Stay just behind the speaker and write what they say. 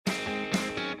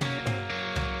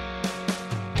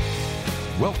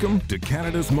Welcome to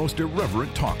Canada's most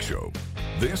irreverent talk show.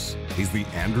 This is The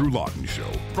Andrew Lawton Show,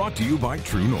 brought to you by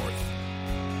True North.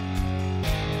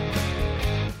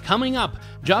 Coming up,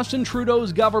 Justin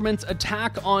Trudeau's government's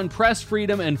attack on press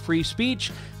freedom and free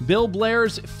speech, Bill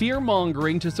Blair's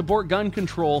fear-mongering to support gun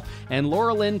control, and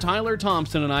Laura Lynn, Tyler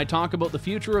Thompson, and I talk about the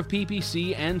future of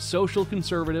PPC and social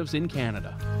conservatives in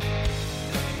Canada.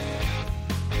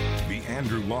 The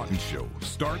Andrew Lawton Show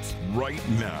starts right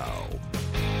now.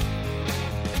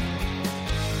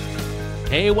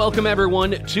 Hey, welcome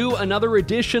everyone to another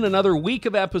edition, another week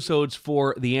of episodes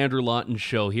for The Andrew Lawton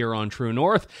Show here on True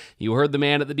North. You heard the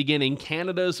man at the beginning,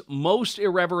 Canada's most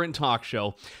irreverent talk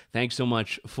show. Thanks so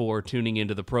much for tuning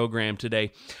into the program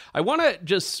today. I want to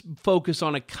just focus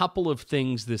on a couple of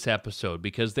things this episode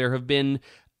because there have been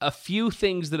a few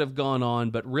things that have gone on,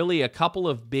 but really a couple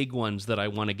of big ones that I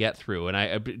want to get through.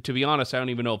 And to be honest, I don't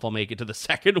even know if I'll make it to the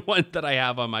second one that I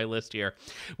have on my list here,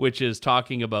 which is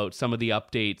talking about some of the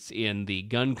updates in the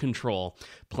gun control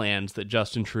plans that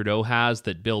Justin Trudeau has,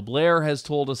 that Bill Blair has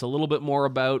told us a little bit more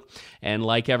about. And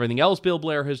like everything else Bill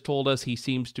Blair has told us, he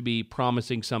seems to be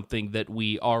promising something that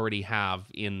we already have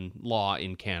in law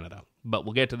in Canada. But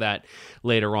we'll get to that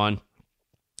later on.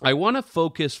 I want to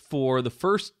focus for the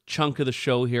first chunk of the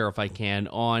show here, if I can,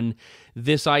 on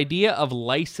this idea of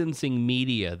licensing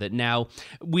media that now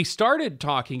we started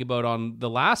talking about on the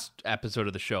last episode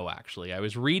of the show, actually. I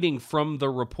was reading from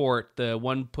the report, the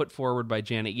one put forward by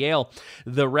Janet Yale,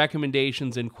 the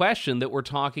recommendations in question that were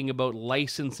talking about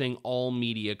licensing all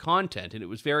media content, and it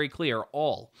was very clear,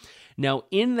 all. Now,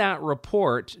 in that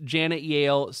report, Janet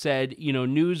Yale said,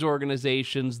 news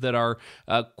organizations that are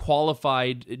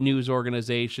qualified news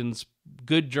organizations,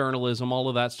 good journalism, all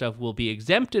of that stuff will be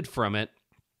exempted from it.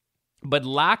 But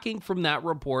lacking from that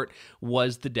report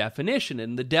was the definition.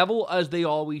 And the devil, as they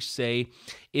always say,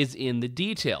 is in the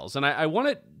details. And I want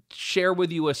to share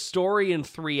with you a story in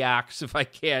 3 acts, if I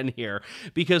can here,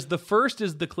 because the first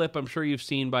is the clip I'm sure you've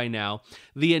seen by now,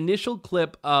 the initial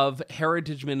clip of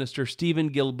Heritage Minister Steven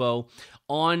Guilbeault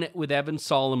on with Evan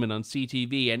Solomon on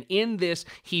CTV. And in this,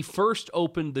 he first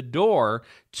opened the door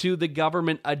to the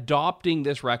government adopting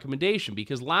this recommendation,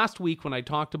 because last week when I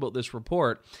talked about this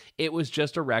report, it was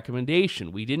just a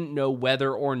recommendation. We didn't know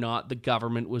whether or not the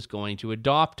government was going to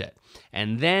adopt it.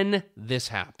 And then this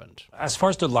happened. As far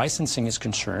as the licensing is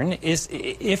concerned, is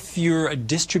if you're a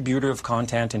distributor of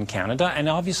content in Canada, and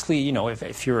obviously,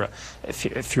 if you're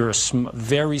a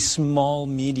very small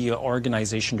media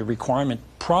organization, the requirement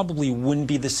probably wouldn't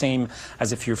be the same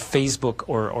as if you're Facebook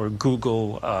or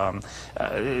Google.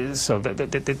 So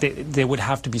there would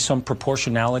have to be some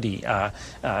proportionality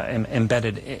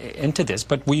embedded into this.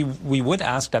 But we would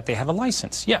ask that they have a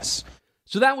license, yes.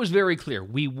 So that was very clear.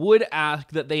 We would ask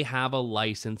that they have a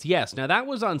license, yes. Now, that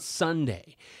was on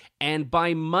Sunday. And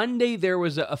by Monday, there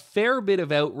was a fair bit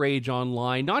of outrage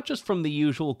online, not just from the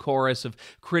usual chorus of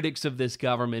critics of this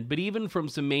government, but even from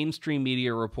some mainstream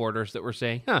media reporters that were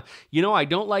saying, I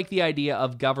don't like the idea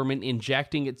of government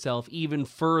injecting itself even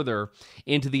further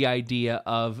into the idea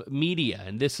of media.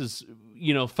 And this is,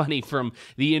 funny from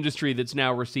the industry that's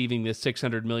now receiving this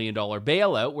 $600 million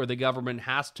bailout, where the government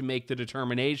has to make the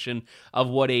determination of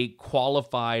what a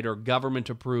qualified or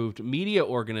government-approved media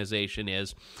organization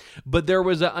is. But there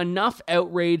was enough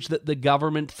outrage that the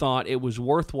government thought it was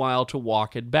worthwhile to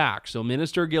walk it back. So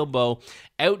Minister Guilbeault,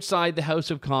 outside the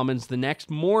House of Commons the next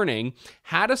morning,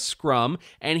 had a scrum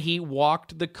and he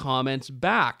walked the comments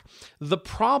back. The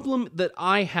problem that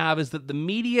I have is that the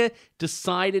media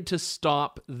decided to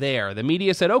stop there. The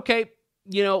media said, okay,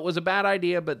 it was a bad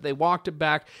idea, but they walked it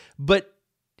back. But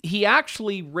he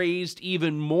actually raised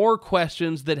even more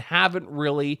questions that haven't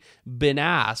really been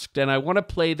asked. And I want to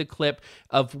play the clip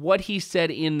of what he said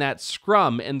in that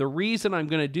scrum. And the reason I'm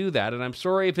going to do that, and I'm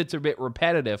sorry if it's a bit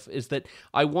repetitive, is that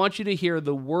I want you to hear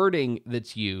the wording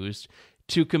that's used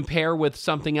to compare with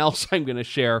something else I'm going to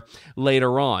share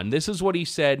later on. This is what he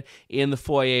said in the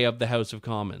foyer of the House of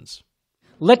Commons.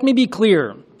 Let me be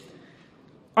clear.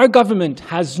 Our government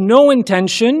has no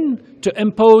intention to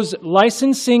impose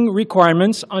licensing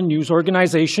requirements on news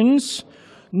organizations,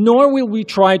 nor will we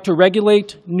try to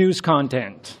regulate news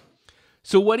content.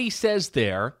 So what he says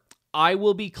there, I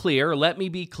will be clear, let me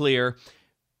be clear,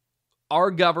 our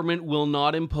government will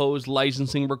not impose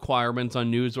licensing requirements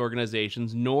on news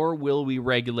organizations, nor will we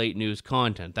regulate news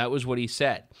content. That was what he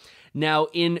said. Now,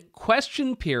 in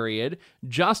question period,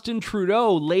 Justin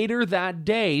Trudeau later that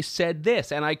day said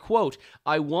this, and I quote,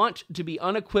 "I want to be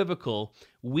unequivocal.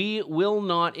 we will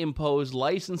not impose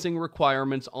licensing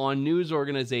requirements on news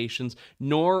organizations,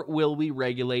 nor will we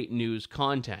regulate news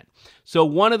content. So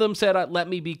one of them said, let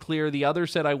me be clear. The other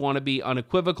said, I want to be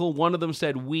unequivocal. One of them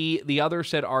said, we. The other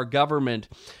said, our government.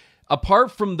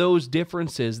 Apart from those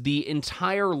differences, the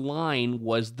entire line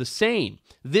was the same.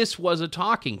 This was a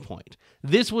talking point.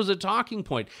 This was a talking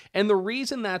point. And the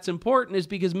reason that's important is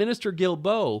because Minister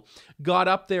Guilbeault got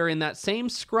up there in that same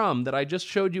scrum that I just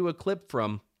showed you a clip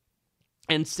from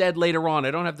and said later on,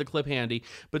 I don't have the clip handy,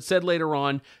 but said later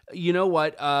on, you know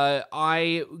what,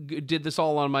 I did this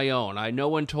all on my own. No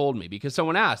one told me, because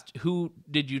someone asked, who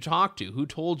did you talk to? Who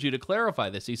told you to clarify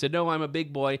this? He said, no, I'm a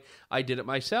big boy. I did it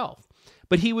myself.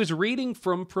 But he was reading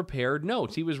from prepared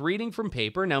notes. He was reading from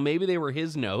paper. Now, maybe they were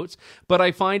his notes, but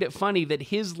I find it funny that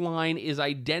his line is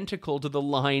identical to the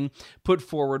line put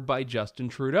forward by Justin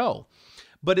Trudeau.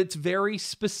 But it's very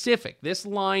specific. This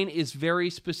line is very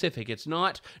specific. It's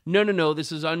not, no,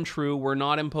 this is untrue. We're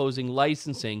not imposing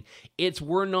licensing. It's,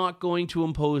 we're not going to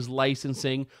impose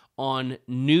licensing on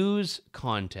news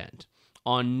content,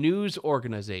 on news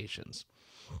organizations.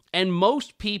 And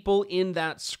most people in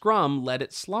that scrum let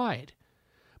it slide.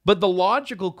 But the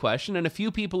logical question, and a few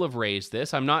people have raised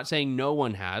this, I'm not saying no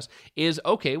one has, is,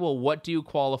 okay, well, what do you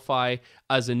qualify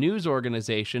as a news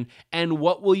organization, and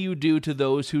what will you do to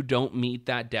those who don't meet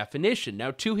that definition? Now,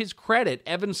 to his credit,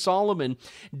 Evan Solomon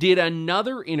did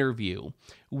another interview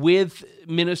with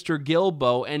Minister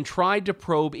Guilbeault and tried to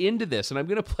probe into this. And I'm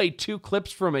going to play two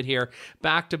clips from it here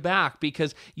back to back,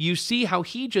 because you see how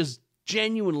he just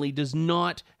genuinely does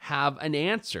not have an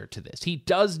answer to this. He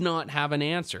does not have an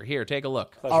answer. Here, take a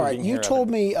look. All right, you told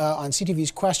me on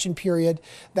CTV's Question Period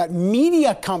that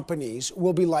media companies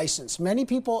will be licensed. Many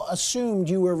people assumed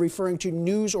you were referring to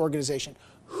news organization.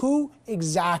 Who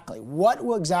exactly, what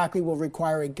exactly will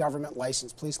require a government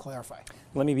license? Please clarify.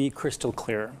 Let me be crystal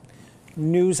clear.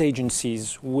 News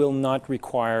agencies will not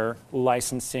require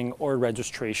licensing or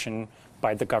registration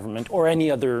by the government or any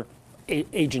other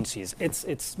agencies.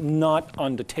 It's not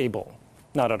on the table,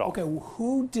 not at all. Okay,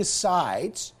 who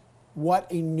decides what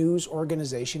a news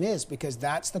organization is? Because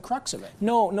that's the crux of it.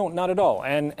 No, not at all.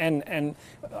 And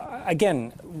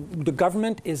again, the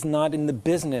government is not in the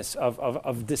business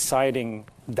of deciding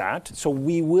that. So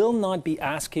we will not be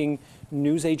asking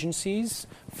news agencies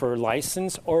for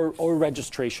license or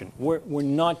registration. We're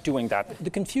not doing that. The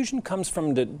confusion comes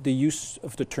from the use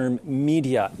of the term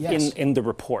media in the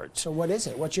report. So what is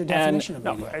it? What's your definition of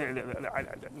media?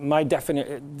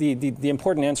 The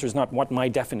important answer is not what my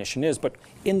definition is, but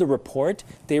in the report,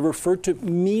 they refer to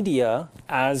media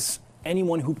as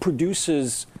anyone who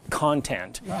produces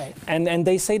content. Right. And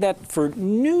they say that for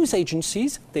news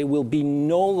agencies, there will be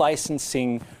no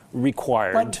licensing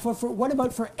required. But what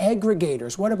about for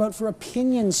aggregators? What about for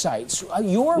opinion sites?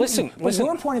 Your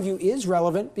point of view is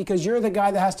relevant because you're the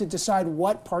guy that has to decide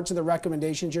what parts of the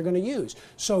recommendations you're going to use.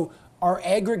 So are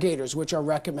aggregators, which are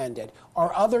recommended,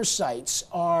 are other sites,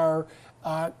 are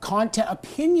content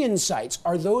opinion sites,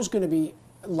 are those going to be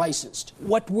licensed?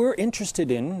 What we're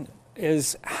interested in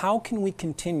is how can we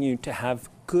continue to have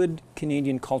good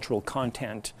Canadian cultural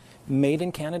content made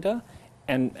in Canada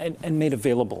and made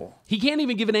available. He can't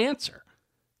even give an answer.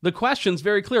 The question's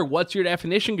very clear. What's your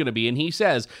definition going to be? And he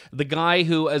says, the guy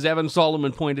who, as Evan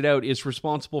Solomon pointed out, is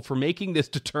responsible for making this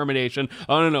determination,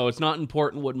 oh, no, it's not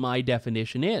important what my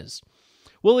definition is.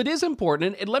 Well, it is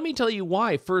important, and let me tell you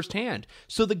why firsthand.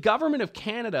 So the government of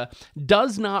Canada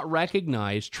does not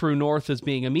recognize True North as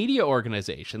being a media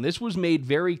organization. This was made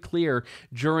very clear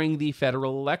during the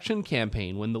federal election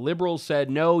campaign when the Liberals said,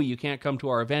 no, you can't come to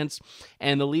our events,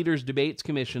 and the Leaders Debates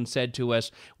Commission said to us,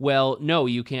 well, no,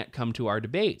 you can't come to our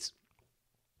debates.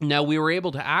 Now, we were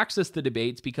able to access the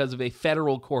debates because of a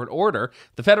federal court order.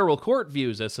 The federal court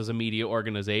views us as a media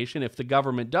organization if the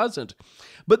government doesn't.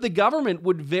 But the government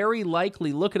would very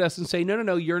likely look at us and say,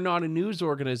 no, you're not a news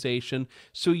organization,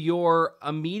 so you're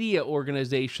a media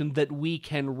organization that we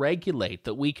can regulate,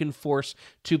 that we can force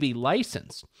to be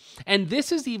licensed. And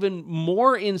this is even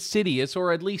more insidious,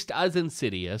 or at least as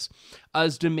insidious,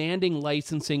 as demanding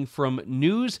licensing from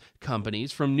news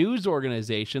companies, from news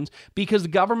organizations, because the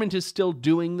government is still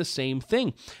doing the same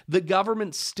thing. The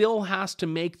government still has to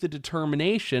make the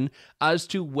determination as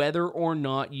to whether or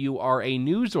not you are a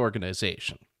news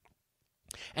organization.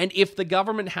 And if the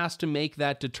government has to make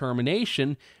that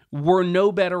determination, we're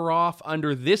no better off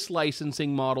under this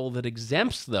licensing model that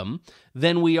exempts them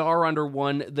than we are under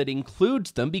one that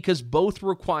includes them, because both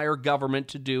require government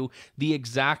to do the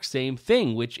exact same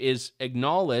thing, which is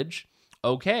acknowledge,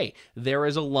 okay, there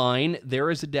is a line, there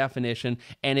is a definition,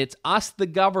 and it's us, the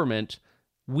government,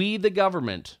 we, the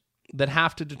government, that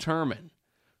have to determine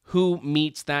who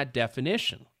meets that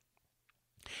definition.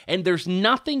 And there's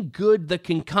nothing good that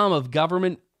can come of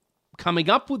government coming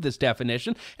up with this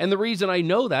definition. And the reason I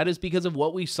know that is because of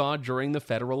what we saw during the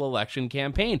federal election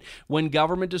campaign, when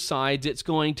government decides it's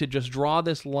going to just draw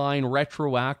this line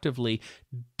retroactively,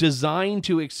 designed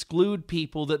to exclude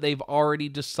people that they've already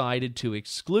decided to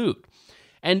exclude.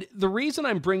 And the reason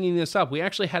I'm bringing this up, we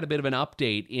actually had a bit of an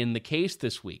update in the case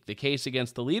this week, the case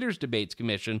against the Leaders Debates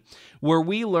Commission, where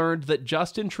we learned that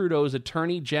Justin Trudeau's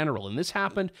Attorney General, and this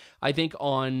happened, I think,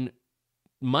 on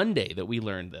Monday that we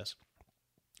learned this,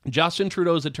 Justin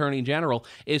Trudeau's Attorney General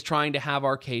is trying to have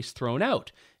our case thrown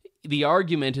out. The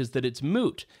argument is that it's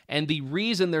moot. And the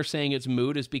reason they're saying it's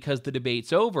moot is because the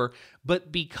debate's over,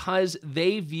 but because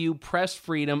they view press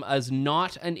freedom as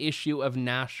not an issue of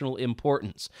national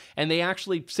importance. And they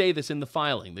actually say this in the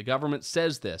filing. The government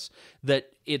says this,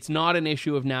 that it's not an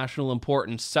issue of national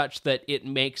importance such that it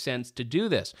makes sense to do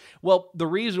this. Well, the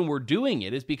reason we're doing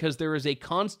it is because there is a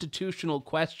constitutional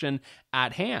question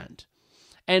at hand.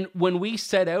 And when we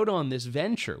set out on this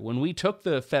venture, when we took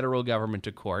the federal government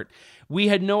to court, we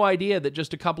had no idea that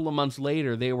just a couple of months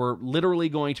later, they were literally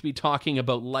going to be talking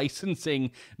about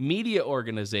licensing media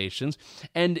organizations.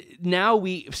 And now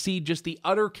we see just the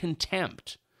utter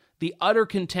contempt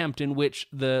in which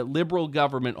the Liberal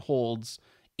government holds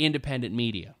independent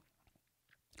media.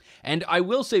 And I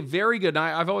will say very good,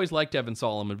 I've always liked Evan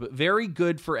Solomon, but very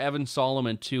good for Evan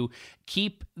Solomon to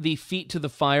keep the feet to the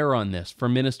fire on this for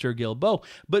Minister Guilbeault.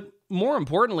 But more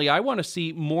importantly, I want to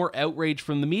see more outrage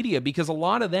from the media, because a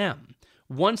lot of them,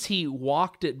 once he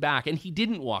walked it back, and he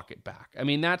didn't walk it back. I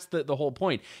mean, that's the whole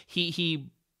point.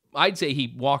 I'd say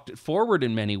he walked it forward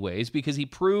in many ways, because he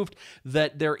proved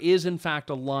that there is, in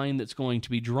fact, a line that's going to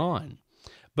be drawn.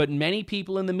 But many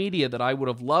people in the media that I would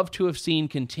have loved to have seen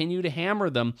continue to hammer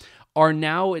them are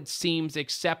now, it seems,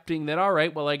 accepting that, all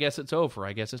right, well, I guess it's over.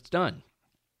 I guess it's done.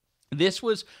 This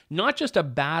was not just a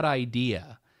bad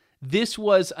idea. This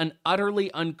was an utterly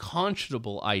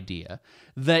unconscionable idea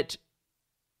that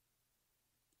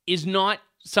is not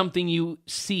something you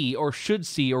see or should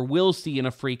see or will see in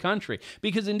a free country.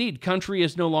 Because indeed, country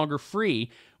is no longer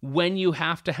free when you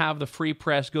have to have the free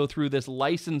press go through this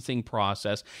licensing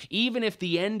process, even if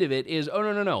the end of it is, oh,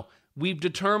 no, we've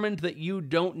determined that you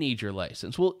don't need your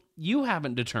license. Well, you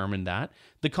haven't determined that.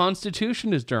 The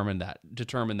Constitution has determined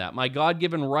that. My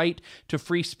God-given right to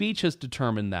free speech has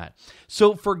determined that.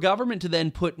 So for government to then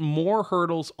put more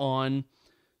hurdles on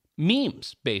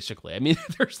memes, basically. I mean,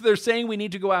 they're saying we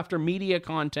need to go after media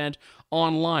content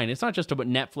online. It's not just about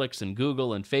Netflix and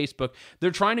Google and Facebook. They're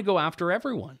trying to go after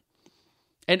everyone.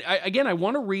 And I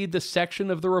want to read the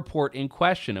section of the report in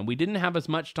question, and we didn't have as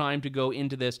much time to go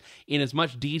into this in as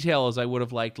much detail as I would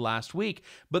have liked last week,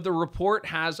 but the report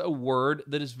has a word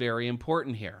that is very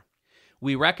important here.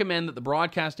 We recommend that the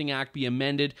Broadcasting Act be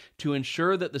amended to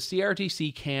ensure that the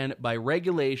CRTC can, by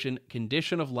regulation,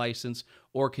 condition of license,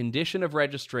 or condition of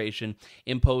registration,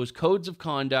 impose codes of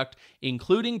conduct,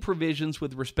 including provisions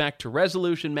with respect to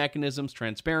resolution mechanisms,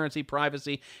 transparency,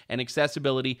 privacy, and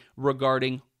accessibility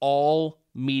regarding all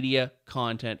media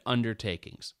content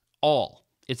undertakings. All.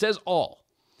 It says all.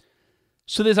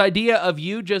 So this idea of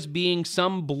you just being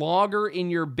some blogger in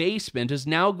your basement is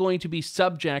now going to be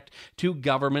subject to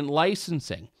government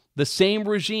licensing. The same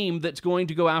regime that's going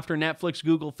to go after Netflix,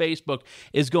 Google, Facebook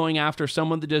is going after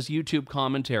someone that does YouTube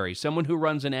commentary, someone who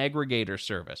runs an aggregator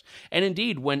service. And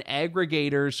indeed, when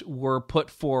aggregators were put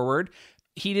forward,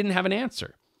 he didn't have an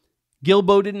answer.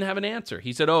 Guilbeault didn't have an answer.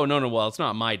 He said, "Oh, no, well, it's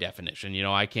not my definition. You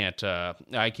know, I can't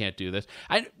do this."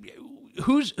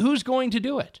 Who's going to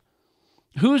do it?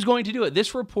 Who's going to do it?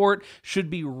 This report should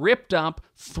be ripped up,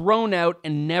 thrown out,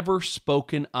 and never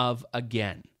spoken of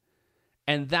again.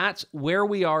 And that's where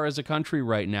we are as a country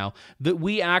right now, that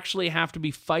we actually have to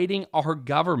be fighting our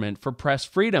government for press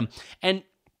freedom. And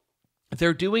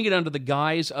they're doing it under the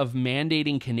guise of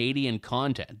mandating Canadian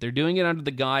content. They're doing it under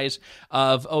the guise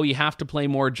of, oh, you have to play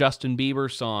more Justin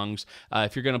Bieber songs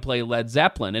if you're going to play Led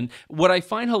Zeppelin. And what I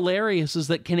find hilarious is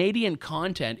that Canadian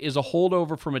content is a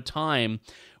holdover from a time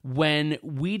when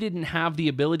we didn't have the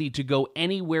ability to go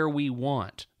anywhere we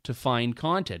want to find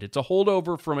content. It's a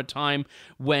holdover from a time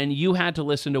when you had to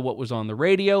listen to what was on the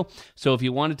radio. So if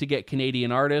you wanted to get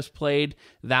Canadian artists played,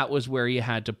 that was where you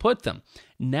had to put them.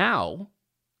 Now,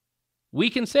 we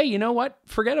can say, you know what?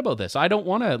 Forget about this. I don't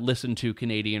want to listen to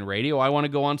Canadian radio. I want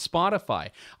to go on Spotify.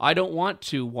 I don't want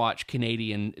to watch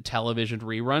Canadian television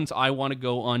reruns. I want to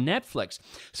go on Netflix.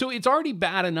 So it's already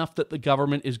bad enough that the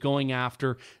government is going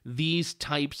after these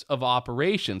types of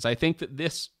operations. I think that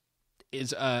this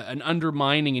is an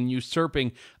undermining and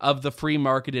usurping of the free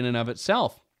market in and of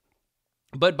itself.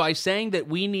 But by saying that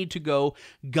we need to go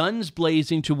guns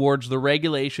blazing towards the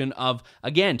regulation of,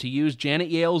 again, to use Janet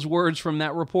Yale's words from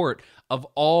that report, of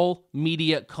all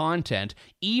media content,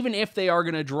 even if they are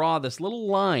going to draw this little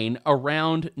line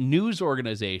around news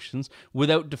organizations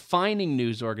without defining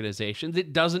news organizations,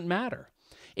 it doesn't matter.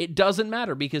 It doesn't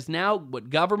matter, because now what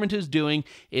government is doing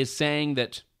is saying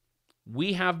that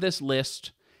we have this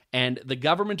list, and the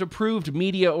government-approved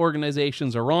media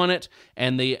organizations are on it,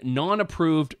 and the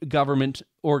non-approved government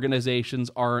organizations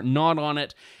are not on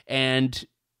it, and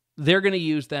they're going to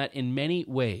use that in many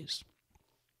ways.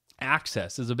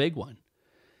 Access is a big one.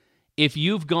 If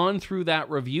you've gone through that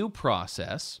review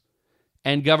process,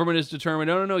 and government has determined,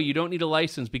 no, you don't need a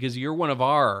license because you're one of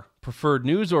our preferred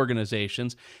news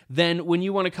organizations, then when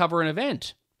you want to cover an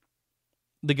event,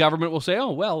 the government will say,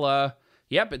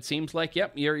 yep, it seems like,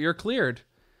 you're cleared.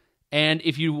 And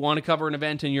if you want to cover an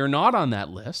event and you're not on that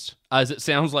list, as it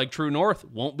sounds like True North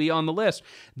won't be on the list,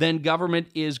 then government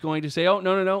is going to say,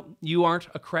 no, you aren't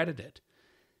accredited.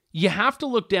 You have to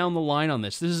look down the line on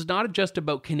this. This is not just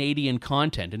about Canadian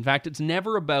content. In fact, it's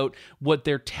never about what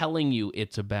they're telling you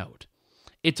it's about.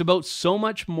 It's about so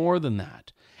much more than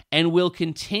that, and will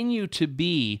continue to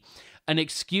be an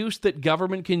excuse that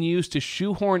government can use to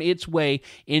shoehorn its way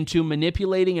into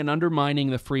manipulating and undermining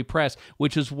the free press,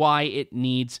 which is why it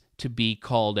needs to be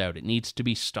called out. It needs to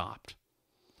be stopped.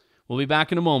 We'll be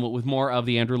back in a moment with more of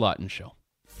The Andrew Lawton Show.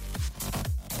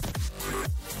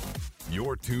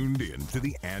 You're tuned in to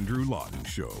The Andrew Lawton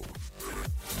Show.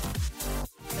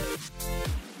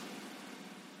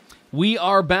 We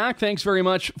are back. Thanks very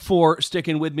much for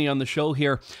sticking with me on the show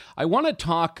here. I want to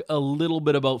talk a little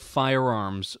bit about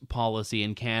firearms policy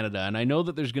in Canada, and I know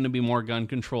that there's going to be more gun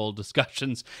control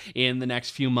discussions in the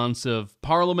next few months of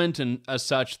Parliament, and as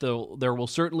such, there will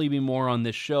certainly be more on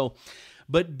this show.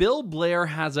 But Bill Blair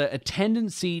has a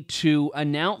tendency to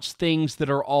announce things that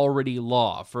are already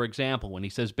law. For example, when he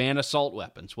says ban assault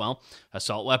weapons, well,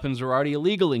 assault weapons are already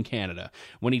illegal in Canada.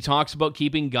 When he talks about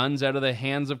keeping guns out of the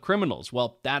hands of criminals,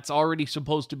 well, that's already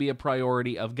supposed to be a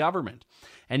priority of government.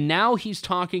 And now he's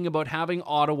talking about having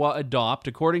Ottawa adopt,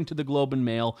 according to the Globe and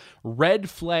Mail, red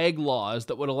flag laws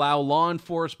that would allow law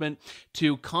enforcement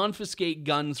to confiscate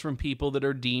guns from people that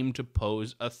are deemed to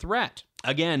pose a threat.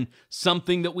 Again,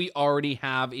 something that we already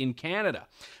have in Canada.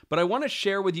 But I want to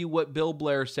share with you what Bill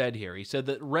Blair said here. He said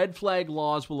that red flag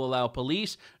laws will allow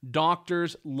police,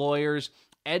 doctors, lawyers,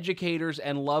 educators,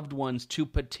 and loved ones to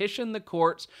petition the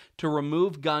courts to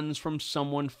remove guns from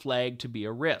someone flagged to be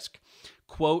a risk.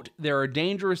 Quote, there are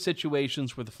dangerous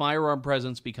situations where the firearm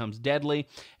presence becomes deadly,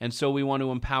 and so we want to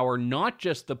empower not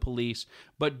just the police,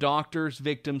 but doctors,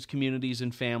 victims, communities,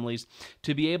 and families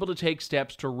to be able to take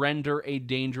steps to render a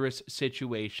dangerous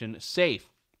situation safe.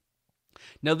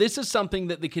 Now, this is something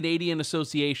that the Canadian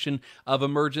Association of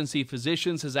Emergency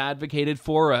Physicians has advocated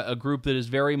for, a group that is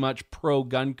very much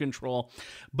pro-gun control.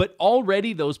 But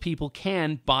already those people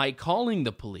can by calling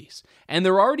the police. And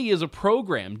there already is a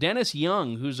program. Dennis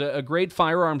Young, who's a great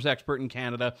firearms expert in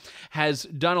Canada, has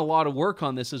done a lot of work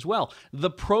on this as well.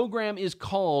 The program is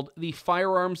called the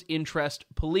Firearms Interest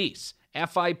Police,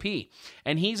 FIP.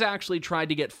 And he's actually tried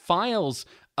to get files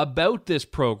about this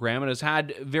program and has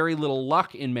had very little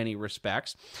luck in many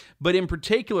respects. But in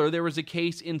particular, there was a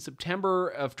case in September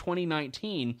of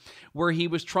 2019 where he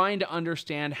was trying to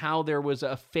understand how there was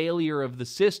a failure of the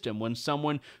system when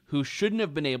someone who shouldn't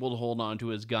have been able to hold on to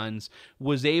his guns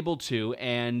was able to,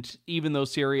 and even though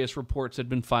serious reports had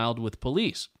been filed with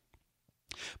police.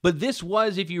 But this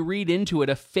was, if you read into it,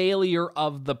 a failure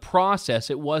of the process.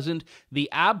 It wasn't the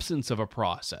absence of a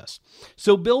process.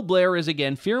 So Bill Blair is,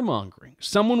 again, fear-mongering.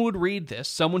 Someone would read this,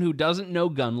 someone who doesn't know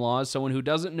gun laws, someone who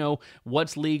doesn't know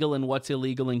what's legal and what's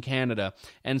illegal in Canada,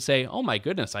 and say, oh my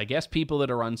goodness, I guess people that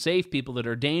are unsafe, people that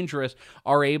are dangerous,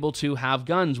 are able to have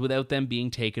guns without them being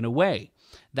taken away.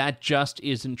 That just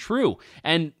isn't true.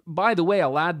 And by the way,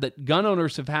 I'll add that gun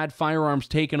owners have had firearms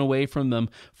taken away from them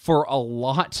for a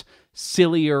lot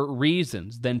sillier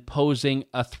reasons than posing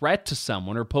a threat to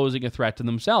someone or posing a threat to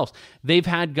themselves. They've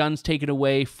had guns taken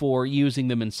away for using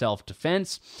them in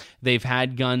self-defense. They've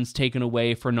had guns taken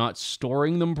away for not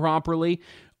storing them properly.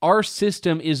 Our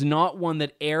system is not one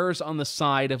that errs on the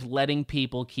side of letting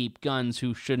people keep guns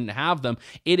who shouldn't have them.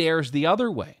 It errs the other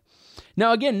way.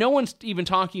 Now, again, no one's even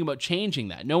talking about changing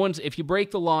that. If you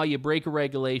break the law, you break a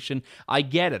regulation. I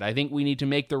get it. I think we need to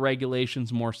make the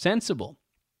regulations more sensible.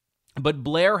 But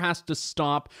Blair has to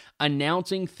stop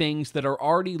announcing things that are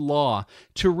already law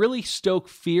to really stoke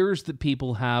fears that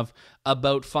people have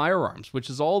about firearms, which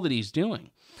is all that he's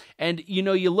doing. And, you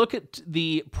know, you look at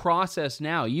the process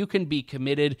now, you can be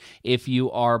committed if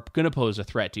you are going to pose a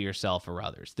threat to yourself or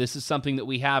others. This is something that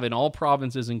we have in all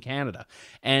provinces in Canada.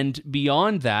 And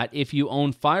beyond that, if you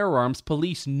own firearms,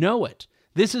 police know it.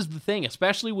 This is the thing,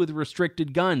 especially with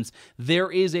restricted guns. There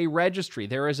is a registry,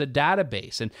 there is a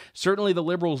database, and certainly the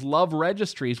Liberals love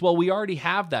registries. Well, we already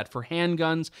have that for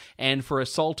handguns and for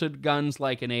assaulted guns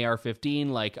like an AR-15,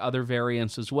 like other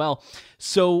variants as well.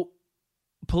 So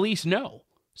police know.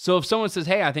 So if someone says,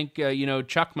 hey, I think,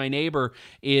 Chuck, my neighbor,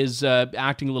 is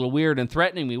acting a little weird and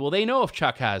threatening me, well, they know if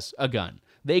Chuck has a gun.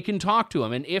 They can talk to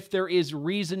him, and if there is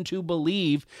reason to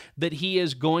believe that he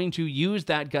is going to use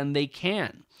that gun, they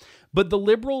can. But the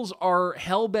Liberals are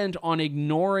hell-bent on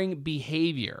ignoring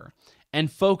behavior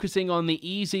and focusing on the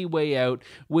easy way out,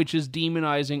 which is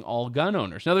demonizing all gun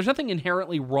owners. Now, there's nothing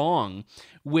inherently wrong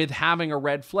with having a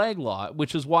red flag law,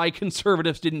 which is why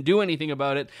conservatives didn't do anything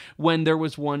about it when there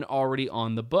was one already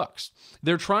on the books.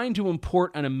 They're trying to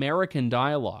import an American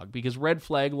dialogue because red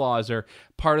flag laws are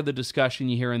part of the discussion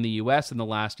you hear in the U.S. in the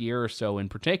last year or so in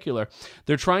particular.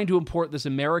 They're trying to import this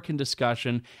American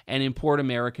discussion and import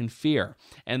American fear.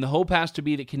 And the hope has to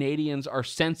be that Canadians are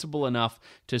sensible enough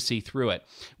to see through it.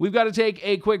 We've got to take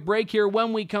a quick break here.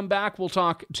 When we come back, we'll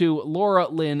talk to Laura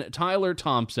Lynn Tyler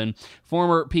Thompson,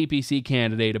 former PPC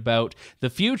candidate, about the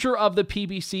future of the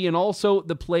PPC and also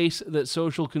the place that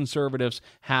social conservatives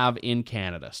have in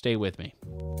Canada. Stay with me.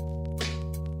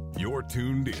 You're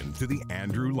tuned in to The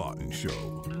Andrew Lawton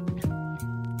Show.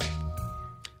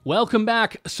 Welcome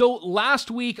back. So last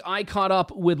week I caught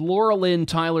up with Laura Lynn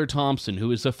Tyler Thompson,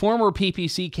 who is a former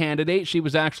PPC candidate. She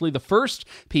was actually the first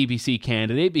PPC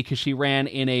candidate because she ran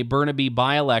in a Burnaby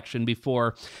by-election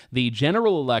before the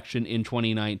general election in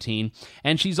 2019.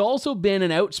 And she's also been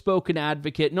an outspoken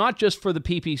advocate, not just for the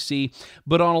PPC,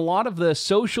 but on a lot of the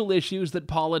social issues that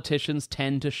politicians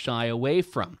tend to shy away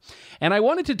from. And I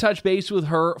wanted to touch base with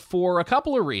her for a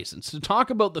couple of reasons. To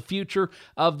talk about the future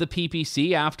of the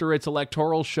PPC after its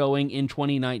electoral showing in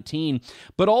 2019,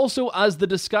 but also as the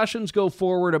discussions go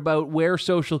forward about where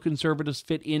social conservatives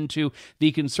fit into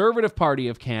the Conservative Party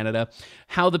of Canada,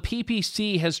 how the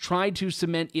PPC has tried to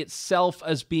cement itself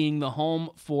as being the home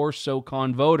for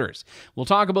SoCon voters. We'll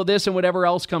talk about this and whatever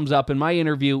else comes up in my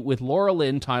interview with Laura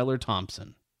Lynn Tyler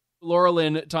Thompson. Laura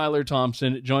Lynn Tyler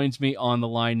Thompson joins me on the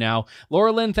line now.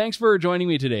 Laura Lynn, thanks for joining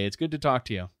me today. It's good to talk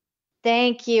to you.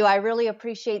 Thank you. I really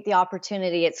appreciate the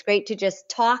opportunity. It's great to just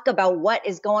talk about what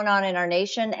is going on in our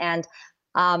nation and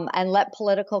let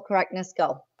political correctness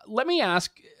go. Let me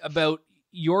ask about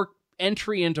your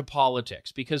entry into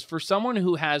politics, because for someone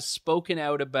who has spoken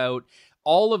out about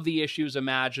all of the issues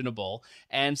imaginable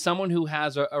and someone who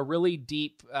has a really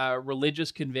deep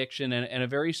religious conviction and a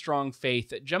very strong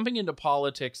faith, jumping into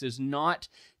politics is not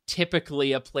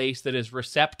typically a place that is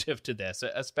receptive to this,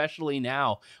 especially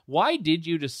now. Why did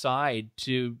you decide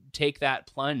to take that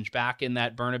plunge back in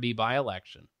that Burnaby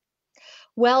by-election?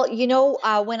 Well,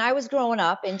 when I was growing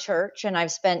up in church, and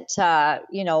I've spent,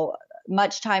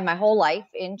 much time my whole life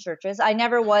in churches, I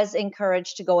never was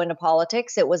encouraged to go into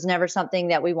politics. It was never something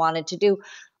that we wanted to do.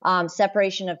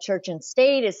 Separation of church and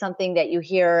state is something that you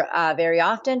hear very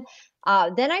often.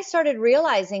 Then I started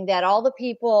realizing that all the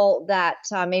people that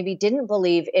maybe didn't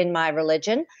believe in my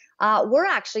religion were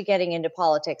actually getting into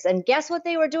politics. And guess what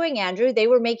they were doing, Andrew? They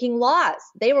were making laws.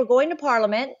 They were going to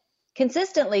Parliament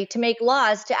consistently to make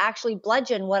laws to actually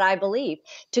bludgeon what I believe,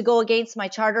 to go against my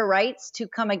charter rights, to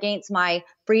come against my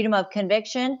freedom of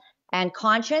conviction and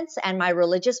conscience and my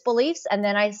religious beliefs. And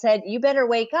then I said, you better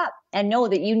wake up and know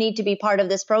that you need to be part of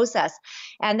this process.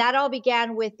 And that all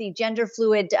began with the gender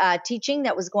fluid teaching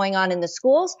that was going on in the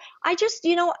schools. I just,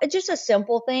 just a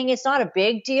simple thing. It's not a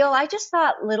big deal. I just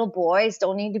thought little boys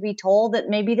don't need to be told that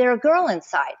maybe they're a girl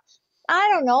inside. I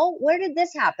don't know. Where did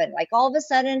this happen? Like all of a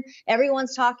sudden,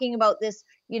 everyone's talking about this,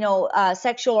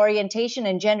 sexual orientation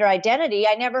and gender identity.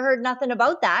 I never heard nothing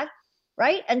about that.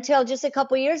 Right? Until just a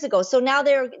couple of years ago. So now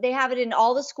they have it in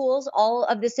all the schools, all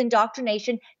of this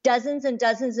indoctrination, dozens and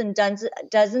dozens and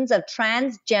dozens of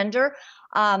transgender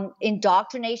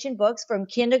indoctrination books from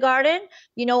kindergarten,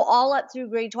 all up through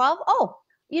grade 12. Oh,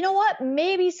 you know what?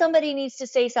 Maybe somebody needs to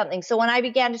say something. So when I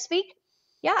began to speak,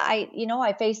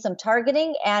 I faced some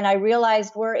targeting and I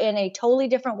realized we're in a totally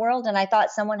different world and I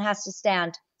thought someone has to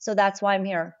stand. So that's why I'm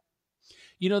here.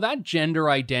 You know, that gender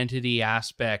identity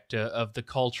aspect of the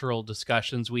cultural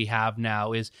discussions we have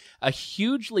now is a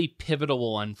hugely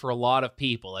pivotal one for a lot of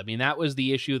people. I mean, that was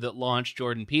the issue that launched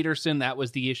Jordan Peterson. That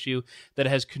was the issue that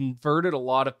has converted a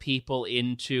lot of people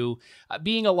into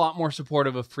being a lot more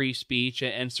supportive of free speech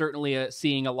and certainly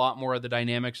seeing a lot more of the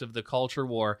dynamics of the culture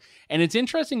war. And it's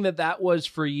interesting that that was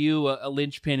for you a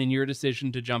linchpin in your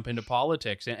decision to jump into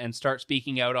politics and start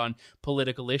speaking out on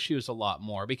political issues a lot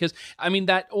more. Because, I mean,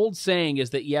 that old saying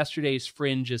is that yesterday's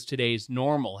fringe is today's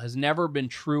normal has never been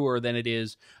truer than it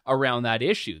is around that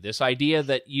issue. This idea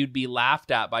that you'd be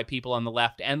laughed at by people on the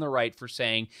left and the right for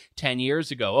saying 10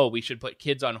 years ago, oh, we should put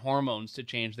kids on hormones to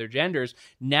change their genders.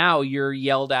 Now you're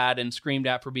yelled at and screamed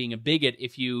at for being a bigot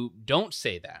if you don't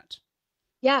say that.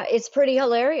 Yeah, it's pretty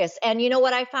hilarious. And you know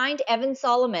what I find? Evan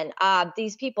Solomon,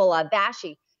 these people,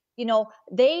 Bashy, you know,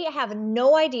 they have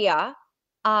no idea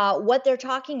what they're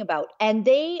talking about. And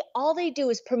all they do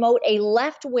is promote a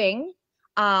left-wing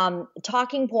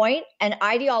talking point and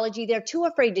ideology. They're too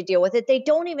afraid to deal with it. They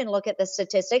don't even look at the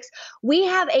statistics. We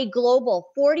have a global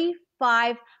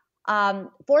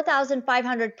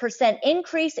 4,500%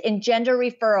 increase in gender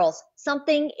referrals.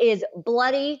 Something is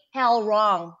bloody hell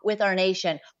wrong with our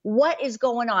nation. What is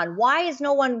going on? Why is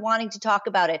no one wanting to talk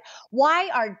about it? Why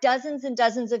are dozens and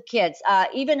dozens of kids,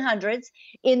 even hundreds,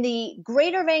 in the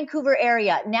greater Vancouver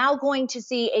area now going to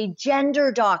see a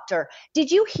gender doctor? Did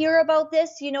you hear about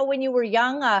this, you know, when you were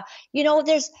young? You know,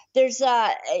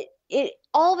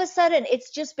 all of a sudden,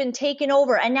 it's just been taken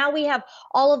over. And now we have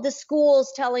all of the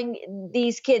schools telling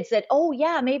these kids that, oh,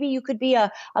 yeah, maybe you could be a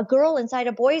girl inside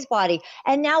a boy's body.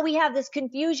 And now we have this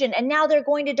confusion. And now they're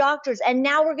going to doctors. And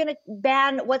now we're going to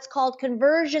ban what's called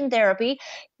conversion therapy,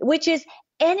 which is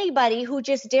anybody who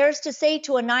just dares to say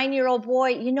to a 9-year-old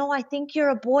boy, you know, I think you're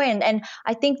a boy. And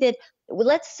I think that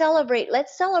let's celebrate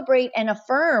and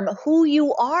affirm who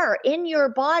you are in your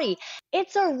body.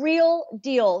 It's a real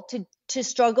deal to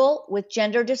struggle with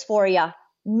gender dysphoria.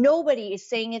 Nobody is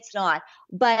saying it's not,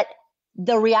 but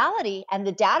the reality and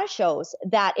the data shows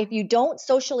that if you don't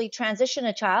socially transition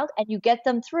a child and you get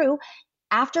them through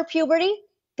after puberty,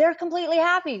 they're completely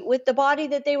happy with the body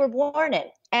that they were born in.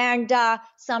 And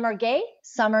some are gay,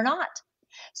 some are not.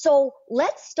 So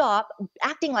let's stop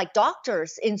acting like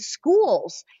doctors in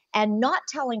schools and not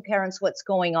telling parents what's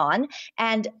going on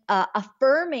and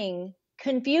affirming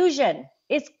confusion.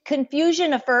 It's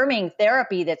confusion affirming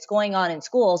therapy that's going on in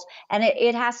schools, and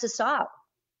it has to stop.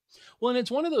 Well, and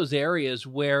it's one of those areas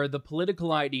where the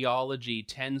political ideology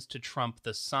tends to trump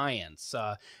the science.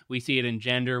 We see it in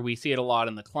gender. We see it a lot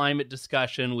in the climate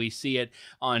discussion. We see it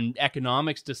on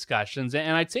economics discussions.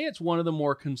 And I'd say it's one of the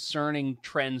more concerning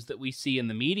trends that we see in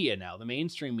the media now, the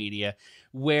mainstream media,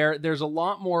 where there's a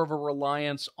lot more of a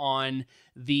reliance on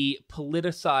the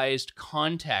politicized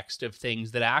context of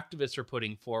things that activists are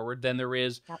putting forward than there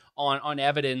is on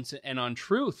evidence and on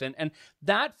truth. And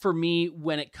that, for me,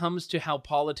 when it comes to how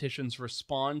politicians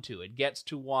respond to it, gets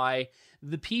to why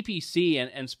the PPC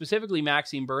and specifically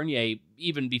Maxime Bernier,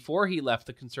 even before he left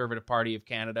the Conservative Party of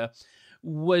Canada,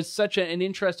 was such an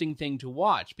interesting thing to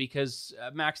watch, because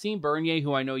Maxime Bernier,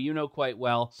 who I know you know quite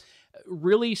well,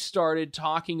 really started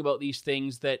talking about these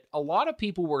things that a lot of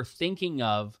people were thinking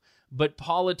of, but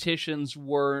politicians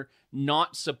were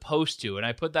not supposed to. And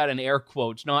I put that in air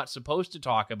quotes, not supposed to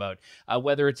talk about,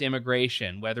 whether it's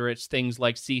immigration, whether it's things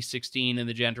like C-16 and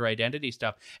the gender identity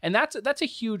stuff. And that's a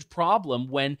huge problem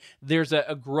when there's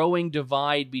a growing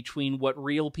divide between what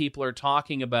real people are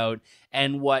talking about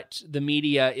and what the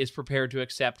media is prepared to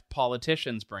accept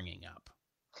politicians bringing up.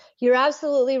 You're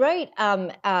absolutely right,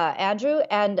 Andrew.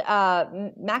 And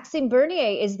Maxime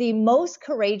Bernier is the most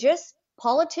courageous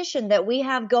politician that we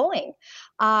have going.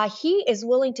 He is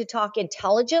willing to talk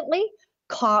intelligently,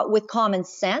 with common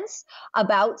sense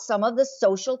about some of the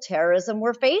social terrorism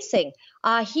we're facing.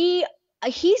 He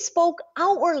spoke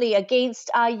outwardly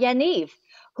against Yaniv,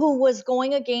 who was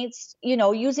going against,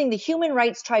 using the Human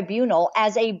Rights Tribunal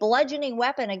as a bludgeoning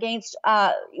weapon against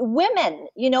women,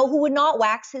 who would not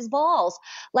wax his balls.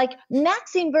 Like,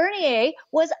 Maxime Bernier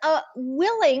was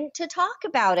willing to talk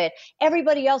about it.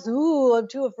 Everybody else, ooh, I'm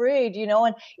too afraid,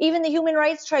 and even the Human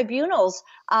Rights Tribunals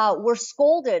were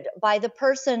scolded by the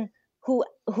person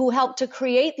who helped to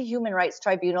create the Human Rights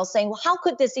Tribunal, saying, well, how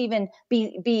could this even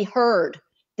be heard?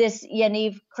 This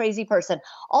Yaniv crazy person.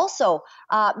 Also,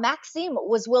 Maxime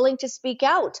was willing to speak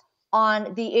out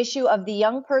on the issue of the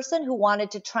young person who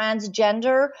wanted to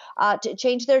to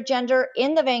change their gender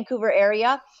in the Vancouver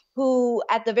area, who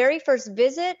at the very first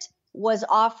visit was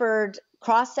offered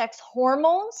cross-sex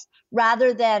hormones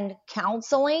rather than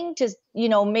counseling to,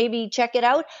 maybe check it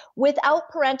out. Without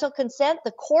parental consent,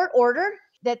 the court ordered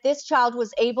that this child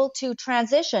was able to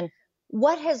transition.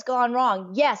 What has gone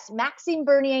wrong? Yes, Maxime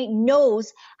Bernier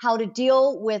knows how to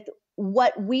deal with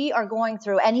what we are going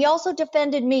through. And he also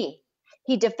defended me.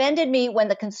 He defended me when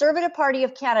the Conservative Party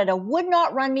of Canada would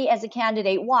not run me as a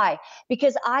candidate. Why?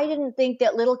 Because I didn't think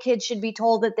that little kids should be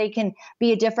told that they can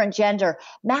be a different gender.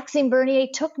 Maxime Bernier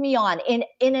took me on in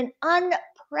an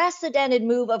unprecedented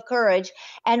move of courage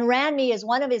and ran me as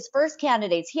one of his first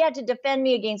candidates. He had to defend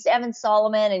me against Evan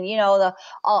Solomon and,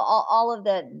 all of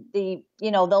the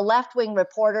left-wing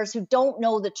reporters who don't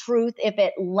know the truth if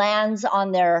it lands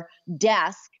on their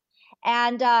desk.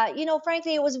 And,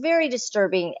 frankly, it was very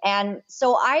disturbing. And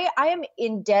so I am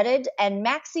indebted, and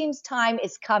Maxime's time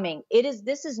is coming.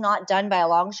 This is not done by a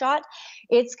long shot.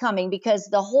 It's coming because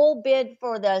the whole bid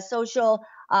for the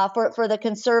for the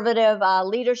Conservative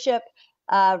leadership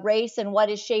race and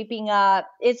what is shaping up,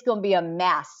 it's going to be a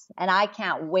mess. And I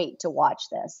can't wait to watch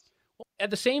this.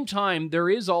 At the same time, there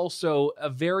is also a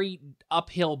very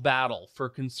uphill battle for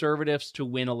Conservatives to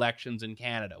win elections in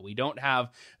Canada. We don't have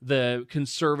the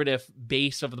conservative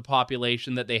base of the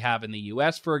population that they have in the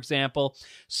US, for example.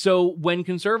 So when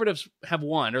Conservatives have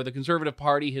won, or the Conservative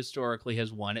Party historically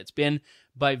has won, it's been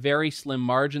by very slim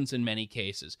margins in many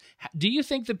cases. Do you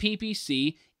think the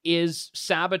PPC is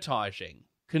sabotaging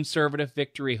Conservative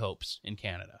victory hopes in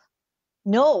Canada?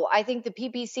 No, I think the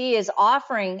PPC is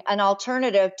offering an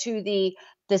alternative to the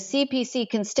CPC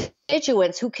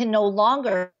constituents who can no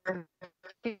longer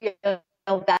feel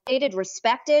validated,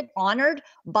 respected, honored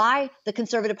by the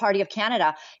Conservative Party of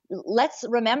Canada. Let's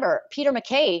remember, Peter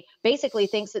MacKay basically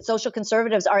thinks that social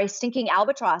conservatives are a stinking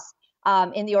albatross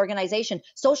in the organization.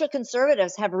 Social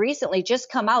conservatives have recently just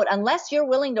come out, unless you're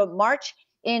willing to march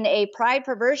in a pride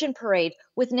perversion parade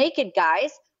with naked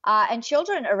guys and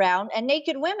children around and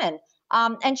naked women,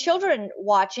 and children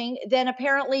watching, then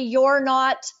apparently you're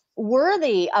not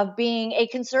worthy of being a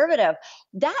conservative.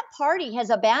 That party has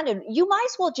abandoned. You might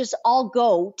as well just all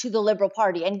go to the Liberal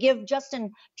Party and give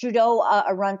Justin Trudeau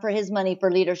a run for his money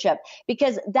for leadership,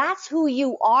 because that's who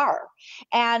you are.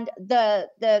 And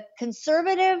the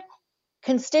conservative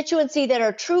constituency that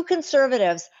are true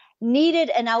conservatives needed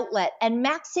an outlet. And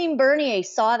Maxime Bernier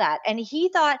saw that. And he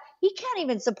thought he can't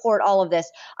even support all of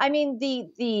this. I mean,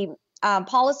 the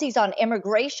policies on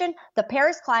immigration, the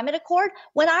Paris Climate Accord.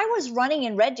 When I was running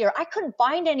in Red Deer, I could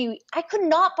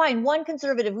not find one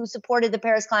conservative who supported the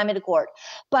Paris Climate Accord.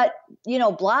 But,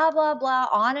 blah, blah, blah,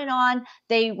 on and on.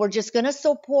 They were just going to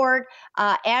support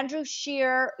Andrew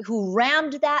Scheer, who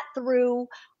rammed that through.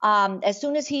 As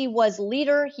soon as he was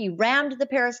leader, he rammed the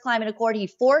Paris Climate Accord. He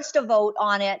forced a vote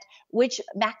on it, which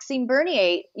Maxime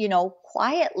Bernier,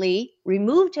 quietly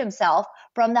removed himself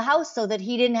from the House so that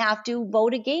he didn't have to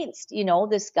vote against,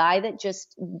 this guy that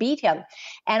just beat him.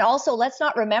 And also, let's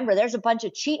not remember, there's a bunch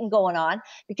of cheating going on,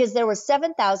 because there were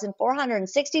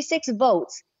 7,466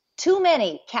 votes, too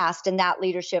many cast in that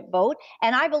leadership vote.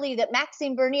 And I believe that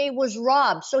Maxime Bernier was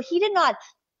robbed. So he did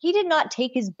not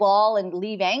take his ball and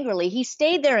leave angrily. He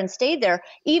stayed there,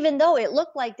 even though it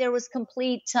looked like there was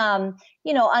complete,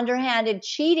 underhanded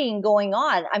cheating going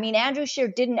on. I mean, Andrew Scheer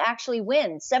didn't actually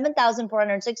win.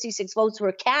 7,466 votes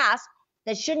were cast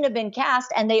that shouldn't have been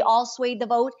cast, and they all swayed the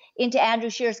vote into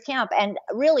Andrew Scheer's camp. And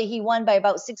really, he won by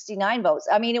about 69 votes.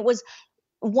 I mean, it was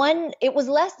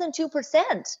less than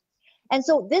 2%. And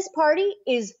so this party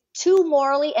is too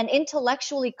morally and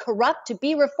intellectually corrupt to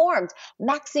be reformed.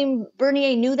 Maxime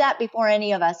Bernier knew that before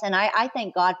any of us, and I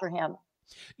thank God for him.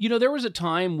 There was a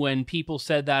time when people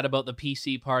said that about the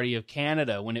PC Party of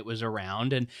Canada when it was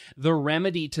around, and the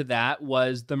remedy to that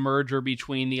was the merger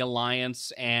between the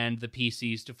Alliance and the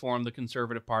PCs to form the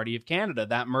Conservative Party of Canada.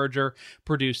 That merger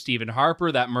produced Stephen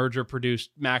Harper. That merger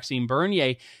produced Maxime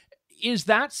Bernier. Is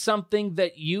that something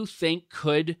that you think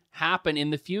could happen in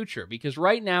the future? Because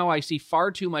right now I see far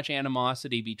too much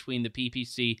animosity between the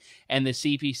PPC and the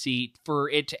CPC for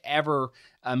it to ever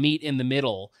meet in the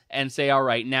middle and say, all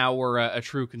right, now we're a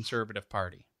true conservative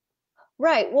party.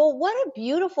 Right. Well, what a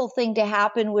beautiful thing to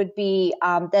happen would be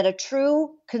that a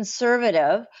true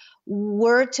conservative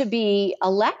were to be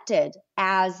elected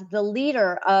as the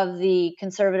leader of the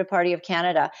Conservative Party of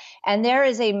Canada. And there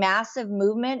is a massive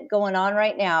movement going on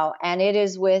right now, and it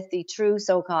is with the true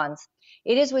SOCONs.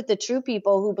 It is with the true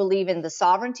people who believe in the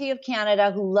sovereignty of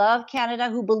Canada, who love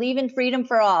Canada, who believe in freedom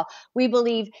for all. We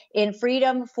believe in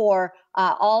freedom for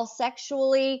all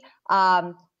sexually,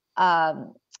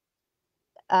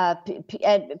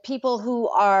 people who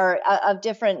are of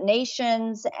different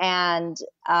nations and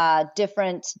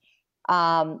different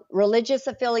religious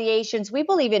affiliations. We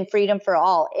believe in freedom for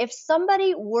all. If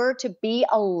somebody were to be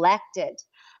elected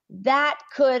that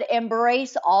could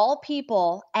embrace all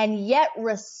people and yet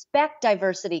respect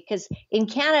diversity. Because in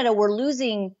Canada, we're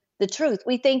losing the truth.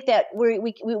 We think that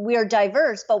we are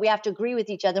diverse, but we have to agree with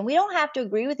each other. And we don't have to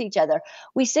agree with each other.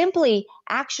 We simply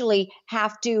actually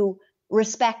have to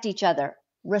respect each other,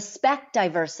 respect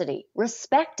diversity,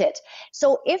 respect it.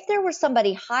 So if there was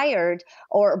somebody hired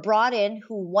or brought in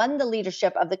who won the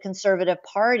leadership of the Conservative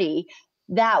Party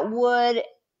that would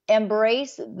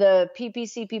embrace the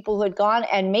PPC people who had gone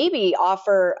and maybe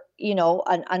offer,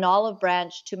 an olive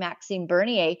branch to Maxime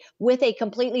Bernier with a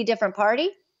completely different party,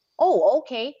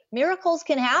 okay, miracles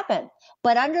can happen.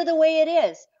 But under the way it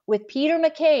is, with Peter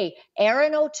MacKay,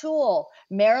 Erin O'Toole,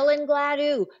 Marilyn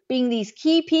Gladu being these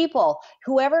key people,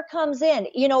 whoever comes in,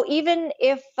 even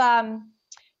if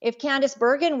Candice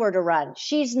Bergen were to run,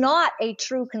 she's not a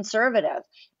true conservative.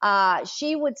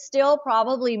 She would still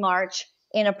probably march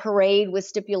in a parade with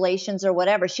stipulations or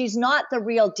whatever. She's not the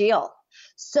real deal.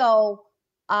 So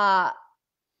how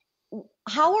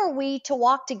are we to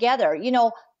walk together?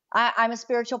 I'm a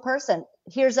spiritual person.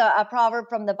 Here's a proverb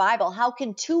from the Bible. How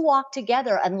can two walk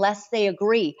together unless they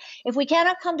agree? If we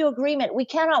cannot come to agreement, we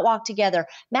cannot walk together.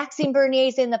 Maxime Bernier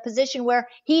is in the position where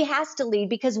he has to lead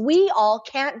because we all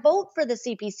can't vote for the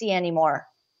CPC anymore.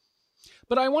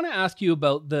 But I want to ask you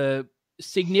about the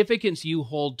significance you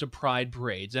hold to pride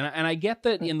parades. And I get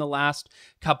that in the last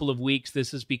couple of weeks,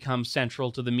 this has become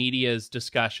central to the media's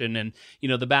discussion. And,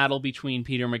 the battle between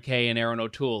Peter MacKay and Erin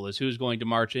O'Toole is who's going to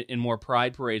march in more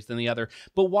pride parades than the other.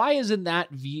 But why isn't that,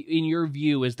 in your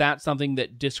view, is that something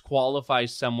that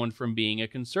disqualifies someone from being a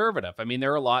conservative? I mean,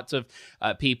 there are lots of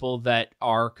people that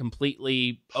are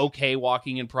completely okay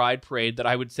walking in pride parade that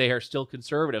I would say are still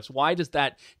conservatives. Why does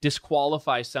that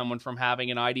disqualify someone from having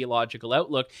an ideological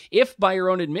outlook if, by your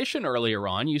own admission earlier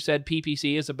on, you said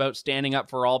PPC is about standing up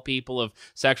for all people of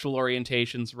sexual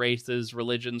orientations, races,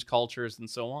 religions, cultures, and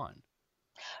so on?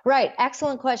 Right.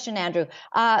 Excellent question, Andrew.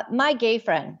 My gay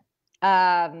friend,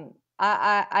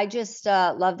 I just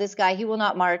love this guy. He will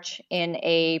not march in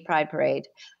a pride parade.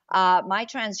 My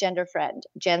transgender friend,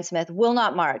 Jen Smith, will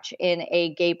not march in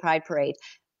a gay pride parade.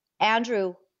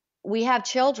 Andrew, we have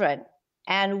children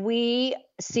and we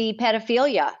see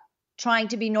pedophilia trying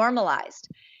to be normalized.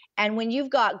 And when you've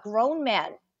got grown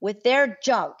men with their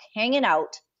junk hanging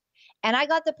out, and I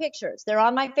got the pictures, they're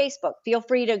on my Facebook. Feel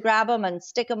free to grab them and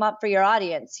stick them up for your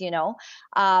audience,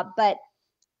 But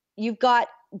you've got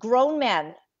grown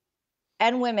men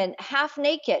and women half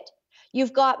naked.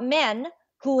 You've got men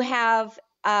who have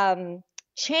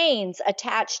chains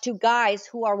attached to guys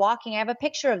who are walking. I have a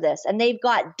picture of this, and they've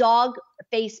got dog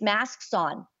face masks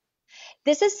on.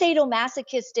 This is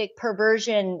sadomasochistic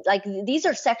perversion. Like, these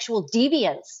are sexual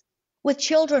deviants with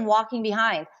children walking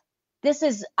behind.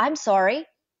 I'm sorry.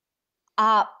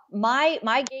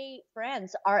 My gay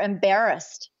friends are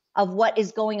embarrassed of what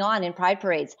is going on in pride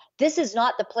parades. This is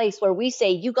not the place where we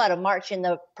say you got to march in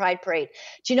the pride parade.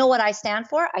 Do you know what I stand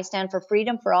for? I stand for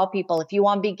freedom for all people. If you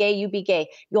want to be gay, you be gay.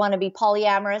 You want to be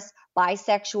polyamorous,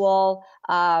 bisexual,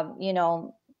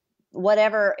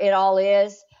 whatever it all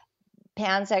is,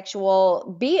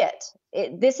 pansexual, be it.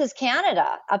 This is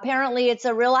Canada. Apparently it's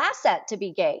a real asset to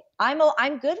be gay. I'm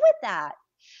good with that.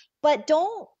 But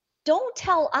don't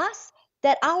tell us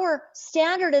that our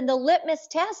standard and the litmus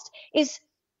test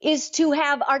is to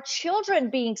have our children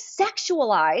being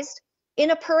sexualized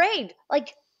in a parade.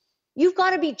 Like, you've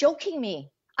got to be joking me.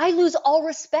 I lose all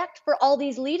respect for all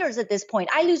these leaders at this point.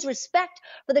 I lose respect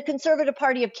for the Conservative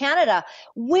Party of Canada.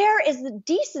 Where is the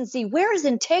decency? Where is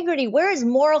integrity? Where is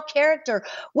moral character?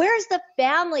 Where is the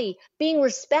family being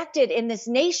respected in this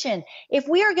nation? If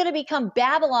we are going to become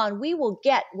Babylon, we will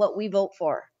get what we vote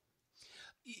for.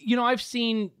 I've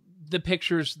seen the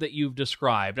pictures that you've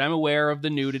described. I'm aware of the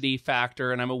nudity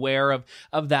factor, and I'm aware of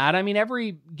that. I mean,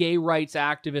 every gay rights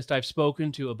activist I've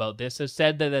spoken to about this has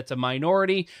said that it's a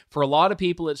minority. For a lot of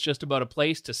people, it's just about a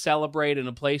place to celebrate and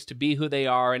a place to be who they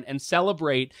are and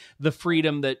celebrate the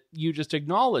freedom that you just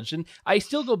acknowledged. And I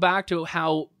still go back to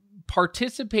how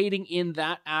participating in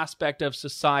that aspect of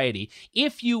society,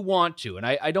 if you want to, and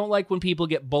I don't like when people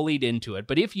get bullied into it,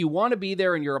 but if you want to be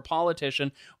there and you're a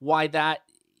politician, why that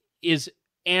is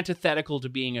antithetical to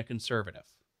being a conservative.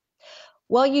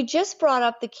 Well, you just brought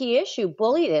up the key issue,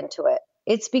 bullied into it.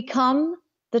 It's become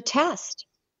the test.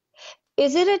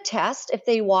 Is it a test if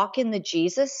they walk in the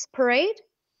Jesus parade?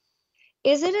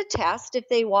 Is it a test if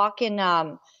they walk in,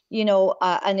 an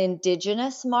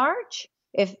Indigenous march?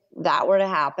 If that were to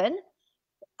happen,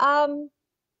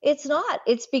 it's not.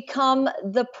 It's become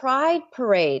the Pride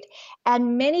Parade.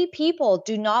 And many people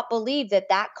do not believe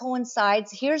that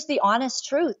coincides. Here's the honest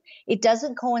truth. It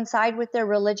doesn't coincide with their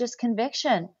religious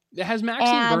conviction. Has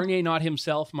Maxime Bernier not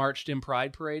himself marched in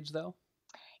pride parades, though?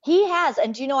 He has.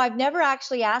 And, I've never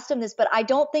actually asked him this, but I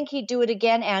don't think he'd do it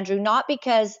again, Andrew, not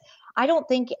because I don't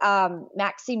think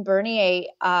Maxime Bernier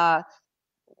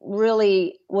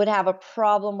really would have a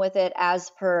problem with it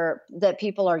as per that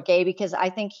people are gay, because I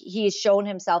think he's shown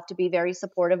himself to be very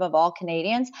supportive of all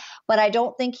Canadians, but I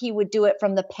don't think he would do it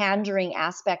from the pandering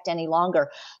aspect any longer,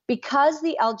 because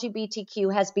the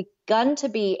LGBTQ has begun to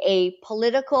be a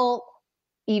political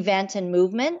event and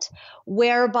movement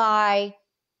whereby,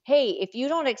 hey, if you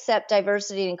don't accept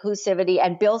diversity and inclusivity,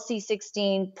 and Bill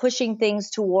C-16 pushing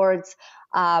things towards,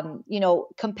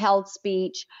 compelled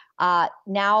speech,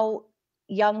 now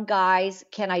young guys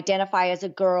can identify as a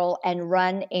girl and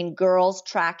run in girls'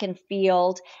 track and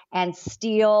field and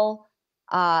steal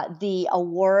the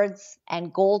awards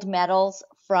and gold medals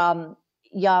from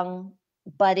young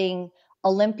budding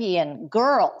Olympian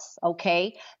girls.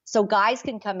 Okay. So guys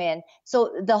can come in.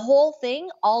 So the whole thing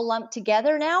all lumped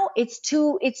together now, it's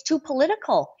too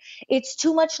political. It's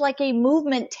too much like a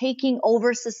movement taking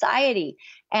over society.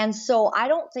 And so I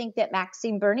don't think that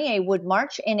Maxime Bernier would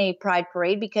march in a pride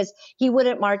parade, because he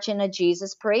wouldn't march in a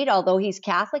Jesus parade, although he's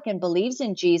Catholic and believes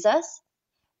in Jesus,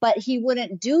 but he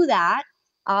wouldn't do that.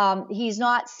 He's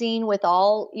not seen with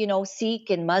all, Sikh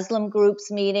and Muslim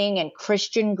groups meeting and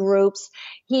Christian groups.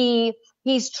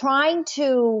 He's trying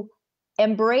to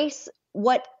embrace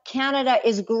what Canada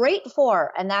is great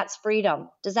for, and that's freedom.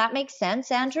 Does that make sense,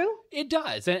 Andrew? It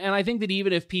does. And I think that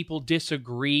even if people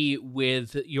disagree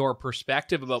with your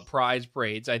perspective about pride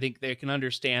parades, I think they can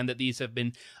understand that these have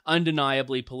been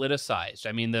undeniably politicized.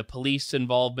 I mean, the police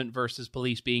involvement versus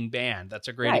police being banned, that's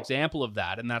a great example of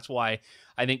that. And that's why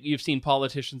I think you've seen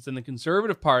politicians in the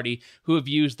Conservative Party who have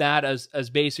used that as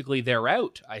basically their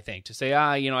out, I think, to say,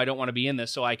 I don't want to be in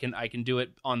this, so I can do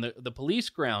it on the police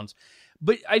grounds.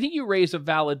 But I think you raise a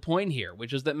valid point here,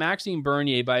 which is that Maxime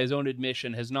Bernier, by his own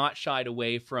admission, has not shied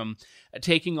away from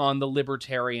taking on the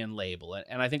libertarian label.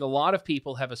 And I think a lot of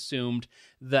people have assumed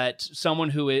that someone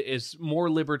who is more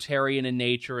libertarian in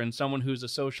nature and someone who's a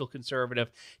social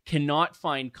conservative cannot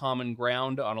find common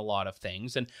ground on a lot of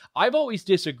things. And I've always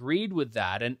disagreed with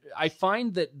that. And I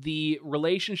find that the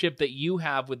relationship that you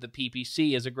have with the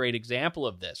PPC is a great example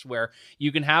of this, where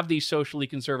you can have these socially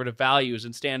conservative values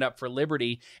and stand up for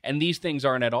liberty, and these things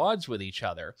aren't at odds with each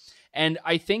other. And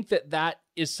I think that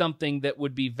is something that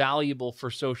would be valuable for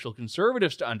social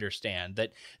conservatives to understand,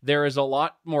 that there is a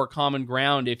lot more common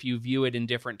ground if you view it in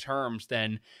different terms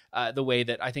than the way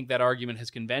that I think that argument has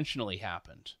conventionally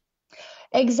happened.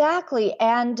 Exactly.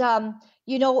 And,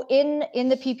 in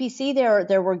the PPC,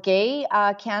 there were gay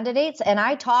candidates, and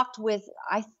I talked with,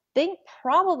 I think,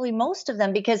 probably most of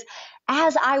them, because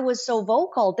as I was so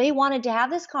vocal, they wanted to have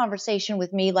this conversation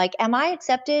with me. Like, am I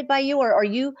accepted by you, or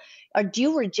do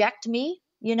you reject me?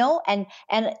 And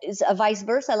vice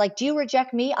versa. Like, do you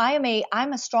reject me? I'm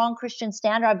a strong Christian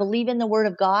stander. I believe in the Word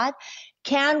of God.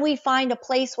 Can we find a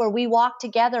place where we walk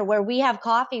together, where we have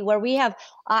coffee, where we have,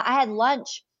 I had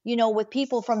lunch, with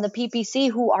people from the PPC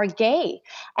who are gay,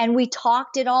 and we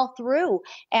talked it all through.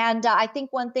 And I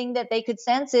think one thing that they could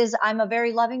sense is I'm a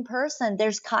very loving person.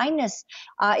 There's kindness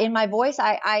in my voice.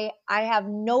 I have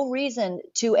no reason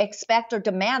to expect or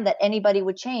demand that anybody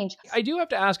would change. I do have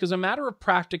to ask, as a matter of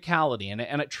practicality,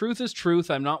 and truth is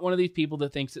truth. I'm not one of these people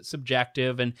that thinks it's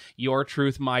subjective and your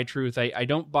truth, my truth. I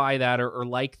don't buy that or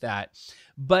like that.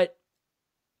 But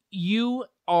you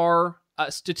are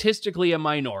statistically a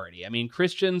minority. I mean,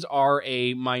 Christians are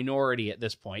a minority at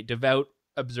this point, devout,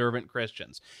 observant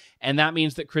Christians. And that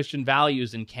means that Christian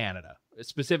values in Canada,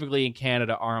 specifically in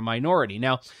Canada, are a minority.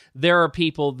 Now, there are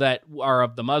people that are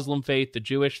of the Muslim faith, the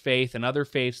Jewish faith, and other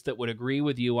faiths that would agree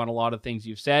with you on a lot of things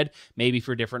you've said, maybe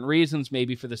for different reasons,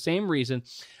 maybe for the same reason.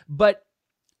 But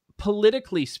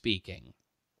politically speaking,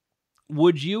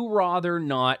 would you rather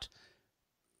not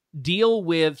deal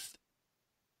with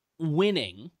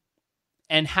winning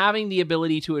and having the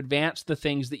ability to advance the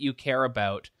things that you care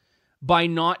about by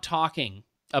not talking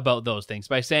about those things,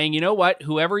 by saying, you know what,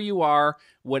 whoever you are,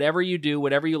 whatever you do,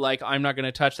 whatever you like, I'm not going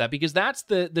to touch that? Because that's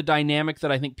the dynamic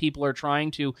that I think people are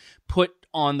trying to put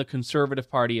on the Conservative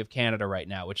Party of Canada right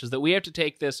now, which is that we have to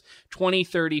take this 20,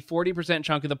 30, 40%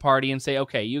 chunk of the party and say,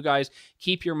 okay, you guys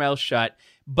keep your mouth shut,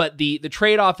 but the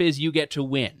trade-off is you get to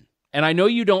win. And I know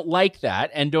you don't like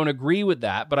that and don't agree with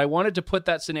that, but I wanted to put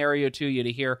that scenario to you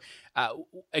to hear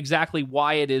exactly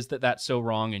why it is that that's so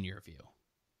wrong in your view.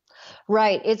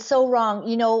 Right. It's so wrong.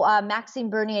 Maxime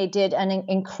Bernier did an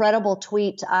incredible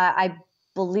tweet. I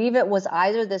believe it was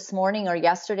either this morning or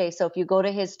yesterday. So if you go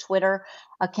to his Twitter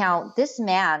account, this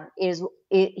man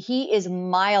he is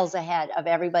miles ahead of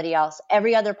everybody else,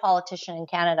 every other politician in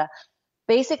Canada.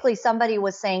 basically somebody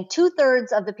was saying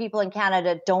 2/3 of the people in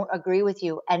Canada don't agree with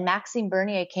you. And Maxime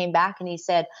Bernier came back and he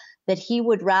said that he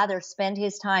would rather spend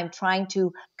his time trying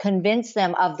to convince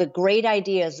them of the great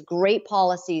ideas, great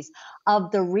policies,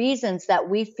 of the reasons that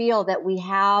we feel that we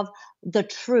have the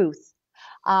truth.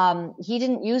 He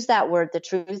didn't use that word, the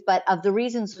truth, but of the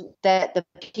reasons that the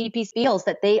PP feels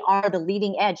that they are the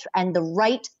leading edge and the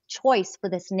right choice for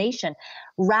this nation,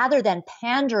 rather than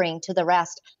pandering to the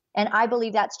rest. And I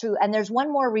believe that's true. And there's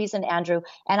one more reason, Andrew,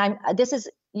 and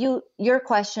your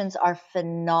questions are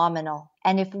phenomenal.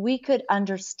 And if we could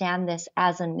understand this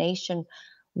as a nation,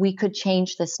 we could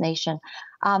change this nation.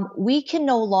 We can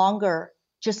no longer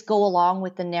just go along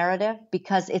with the narrative,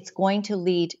 because it's going to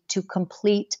lead to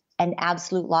complete and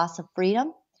absolute loss of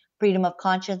freedom, freedom of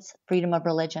conscience, freedom of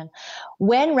religion.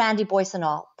 When Randy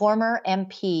Boissonnault, former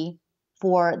MP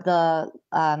for the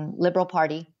Liberal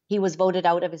Party, he was voted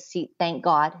out of his seat, thank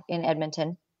God, in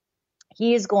Edmonton.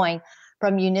 He is going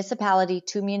from municipality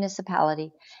to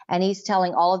municipality, and he's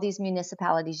telling all of these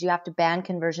municipalities, you have to ban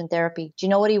conversion therapy. Do you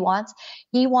know what he wants?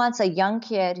 He wants a young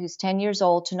kid who's 10 years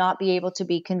old to not be able to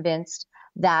be convinced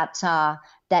that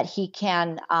he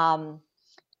can,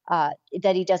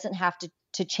 that he doesn't have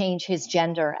to change his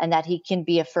gender, and that he can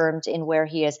be affirmed in where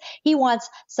he is. He wants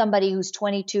somebody who's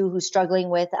 22, who's struggling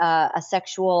with a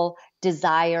sexual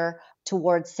desire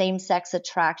towards same-sex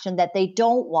attraction that they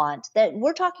don't want. That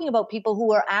we're talking about people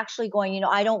who are actually going,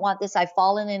 I don't want this. I've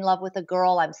fallen in love with a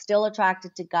girl. I'm still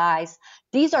attracted to guys.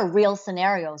 These are real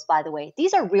scenarios, by the way.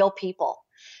 These are real people.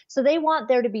 So they want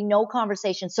there to be no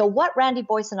conversation. So what Randy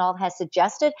Boissonnault has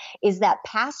suggested is that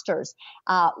pastors,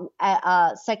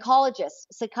 psychologists,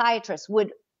 psychiatrists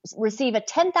would receive a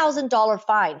 $10,000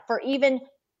 fine for even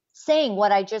saying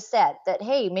what I just said, that,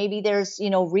 hey, maybe there's,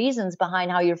 reasons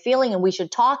behind how you're feeling and we should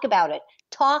talk about it.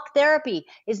 Talk therapy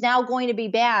is now going to be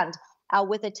banned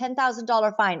with a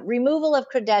 $10,000 fine, removal of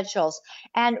credentials.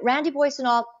 And Randy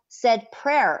Boissonnault said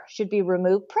prayer should be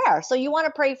removed. Prayer. So you want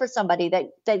to pray for somebody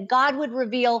that God would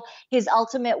reveal his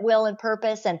ultimate will and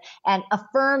purpose and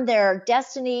affirm their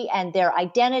destiny and their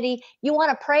identity. You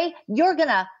want to pray, you're going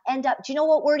to end up, do you know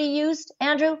what word he used,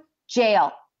 Andrew?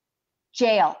 Jail.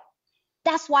 Jail.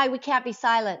 That's why we can't be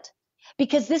silent,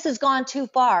 because this has gone too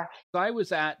far. I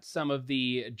was at some of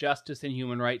the Justice and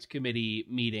Human Rights Committee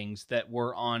meetings that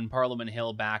were on Parliament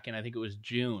Hill back in, I think it was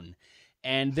June.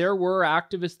 And there were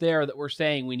activists there that were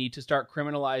saying we need to start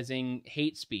criminalizing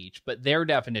hate speech, but their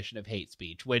definition of hate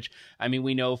speech, which, I mean,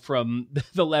 we know from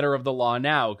the letter of the law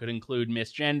now, could include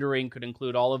misgendering, could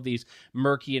include all of these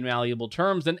murky and malleable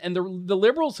terms. And the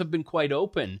Liberals have been quite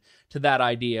open to that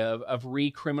idea of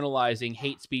recriminalizing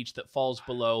hate speech that falls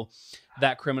below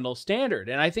that criminal standard.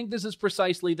 And I think this is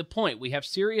precisely the point. We have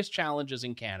serious challenges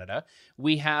in Canada.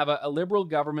 We have a Liberal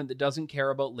government that doesn't care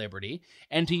about liberty.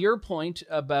 And to your point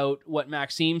about what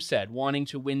Maxime said, wanting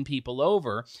to win people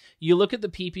over, you look at the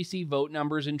PPC vote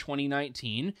numbers in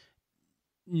 2019,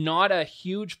 not a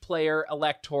huge player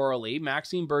electorally.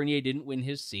 Maxime Bernier didn't win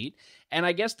his seat. And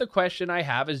I guess the question I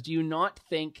have is, do you not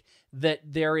think that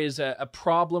there is a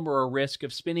problem or a risk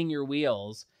of spinning your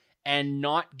wheels and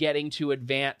not getting to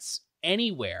advance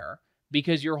anywhere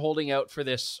because you're holding out for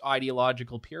this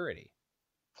ideological purity?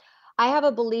 I have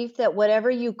a belief that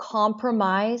whatever you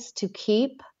compromise to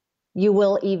keep, you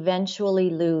will eventually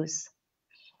lose.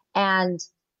 And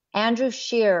Andrew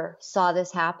Scheer saw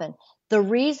this happen. The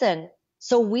reason,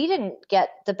 so we didn't get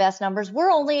the best numbers.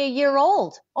 We're only a year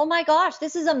old. Oh my gosh,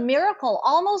 this is a miracle.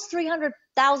 Almost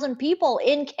 300,000 people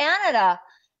in Canada.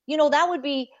 That would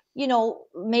be,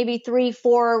 maybe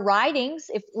 3-4 ridings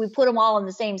if we put them all in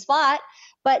the same spot.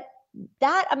 But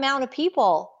that amount of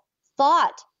people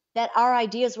thought that our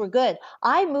ideas were good.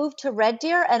 I moved to Red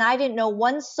Deer and I didn't know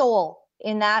one soul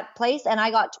in that place, and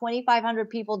I got 2,500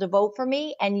 people to vote for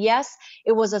me. And yes,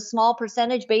 it was a small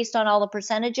percentage based on all the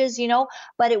percentages,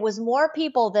 but it was more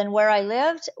people than where I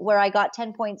lived, where I got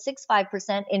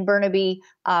 10.65% in Burnaby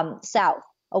South.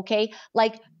 Okay.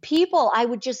 Like people, I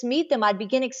would just meet them. I'd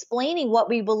begin explaining what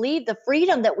we believe, the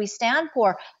freedom that we stand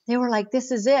for. They were like,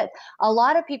 this is it. A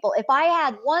lot of people, if I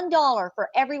had $1 for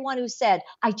everyone who said,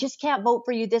 I just can't vote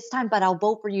for you this time, but I'll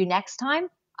vote for you next time,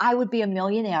 I would be a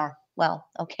millionaire. Well,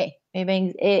 okay,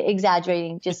 maybe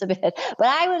exaggerating just a bit, but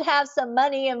I would have some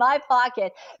money in my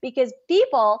pocket because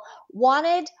people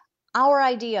wanted our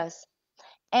ideas.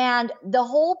 And the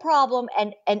whole problem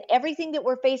and everything that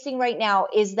we're facing right now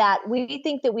is that we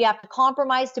think that we have to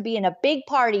compromise to be in a big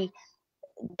party.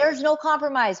 There's no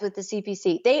compromise with the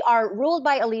CPC. They are ruled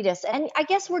by elitists. And I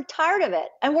guess we're tired of it.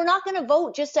 And we're not going to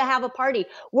vote just to have a party.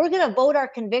 We're going to vote our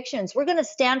convictions. We're going to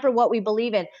stand for what we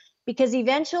believe in, because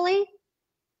eventually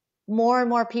more and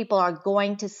more people are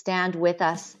going to stand with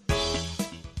us.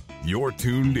 You're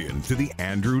tuned in to The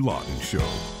Andrew Lawton Show.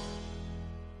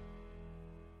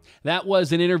 That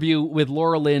was an interview with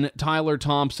Laura Lynn Tyler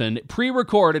Thompson,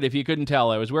 pre-recorded if you couldn't tell.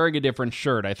 I was wearing a different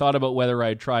shirt. I thought about whether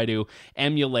I'd try to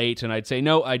emulate, and I'd say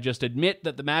no, I'd just admit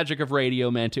that the magic of radio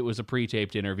meant it was a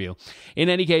pre-taped interview. In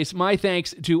any case, my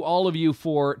thanks to all of you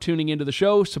for tuning into the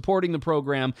show, supporting the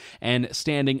program, and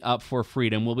standing up for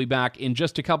freedom. We'll be back in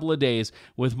just a couple of days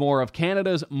with more of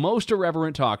Canada's most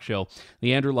irreverent talk show,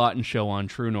 The Andrew Lawton Show on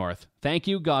True North. Thank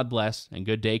you, God bless, and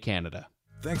good day, Canada.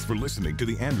 Thanks for listening to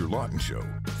The Andrew Lawton Show.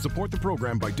 Support the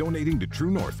program by donating to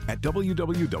True North at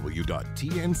www.tnc.news.